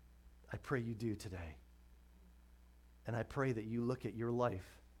 I pray you do today. And I pray that you look at your life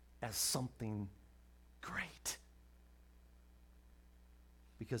as something great.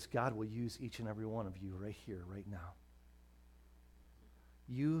 Because God will use each and every one of you right here, right now.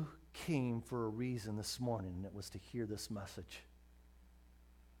 You came for a reason this morning, and it was to hear this message.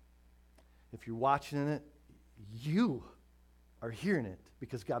 If you're watching it, you are hearing it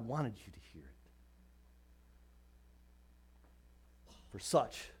because God wanted you to hear it. For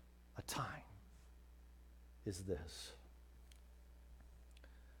such a time is this.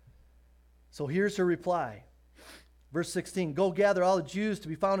 So here's her reply. Verse 16, go gather all the Jews to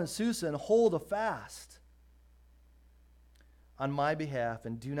be found in Susa and hold a fast on my behalf,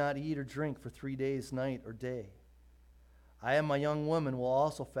 and do not eat or drink for 3 days, night or day. I and my young woman will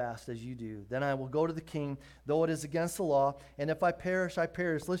also fast as you do. Then I will go to the king, though it is against the law, and if I perish, I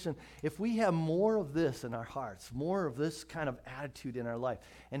perish. Listen, if we have more of this in our hearts, more of this kind of attitude in our life,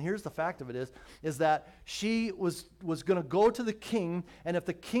 and here's the fact of it is that she was going to go to the king, and if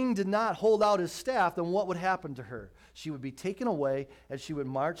the king did not hold out his staff, then what would happen to her? She would be taken away, and she would be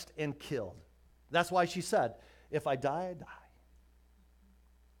marched and killed. That's why she said, if I die, I die.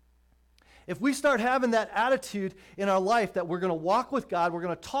 If we start having that attitude in our life that we're going to walk with God, we're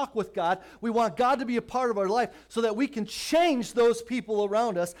going to talk with God, we want God to be a part of our life so that we can change those people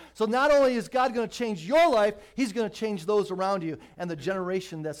around us. So not only is God going to change your life, he's going to change those around you and the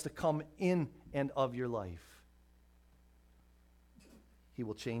generation that's to come in and of your life. He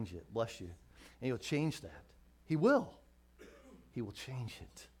will change it. Bless you. And he'll change that. He will. He will change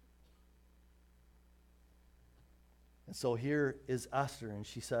it. And so here is Esther, and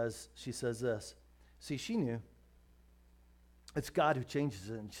she says this. See, she knew. It's God who changes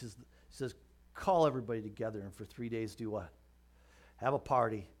it. And she says, call everybody together, and for 3 days do what? Have a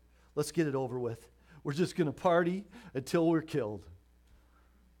party. Let's get it over with. We're just going to party until we're killed.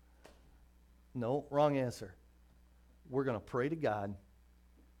 No, wrong answer. We're going to pray to God,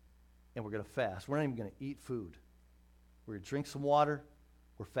 and we're going to fast. We're not even going to eat food. We're going to drink some water.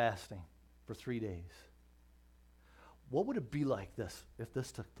 We're fasting for 3 days. What would it be like this if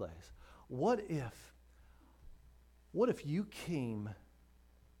this took place? What if you came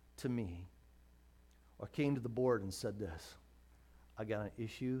to me or came to the board and said this, I got an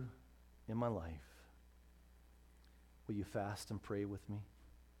issue in my life. Will you fast and pray with me?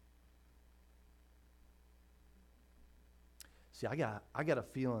 See, I got a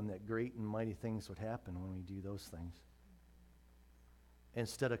feeling that great and mighty things would happen when we do those things.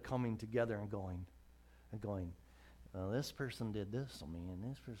 Instead of coming together and going, well, this person did this to me, and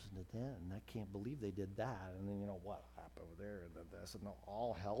this person did that, and I can't believe they did that. And then, you know, what happened over there, and this, and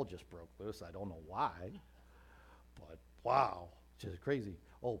all hell just broke loose. I don't know why, but wow, just crazy.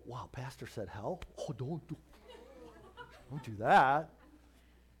 Oh, wow, pastor said hell? Oh, don't do that.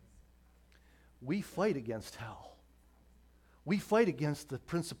 We fight against hell. We fight against the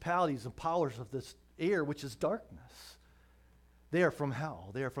principalities and powers of this air, which is darkness. They are from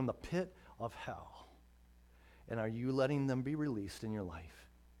hell. They are from the pit of hell. And are you letting them be released in your life?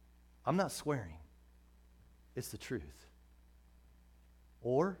 I'm not swearing. It's the truth.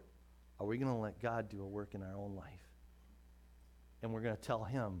 Or are we going to let God do a work in our own life? And we're going to tell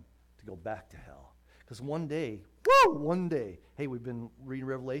him to go back to hell. Because one day, hey, we've been reading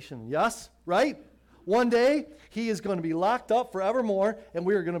Revelation, yes, right? One day, he is going to be locked up forevermore, and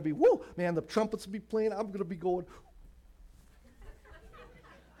we are going to be, man, the trumpets will be playing, I'm going to be going.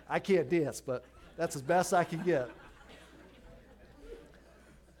 I can't dance, but that's as best I can get.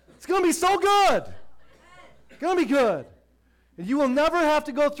 It's going to be so good. It's going to be good. And you will never have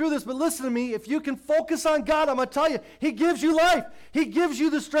to go through this, but listen to me. If you can focus on God, I'm going to tell you, he gives you life. He gives you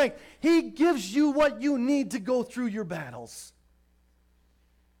the strength. He gives you what you need to go through your battles.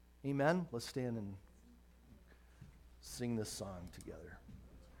 Amen? Let's stand and sing this song together.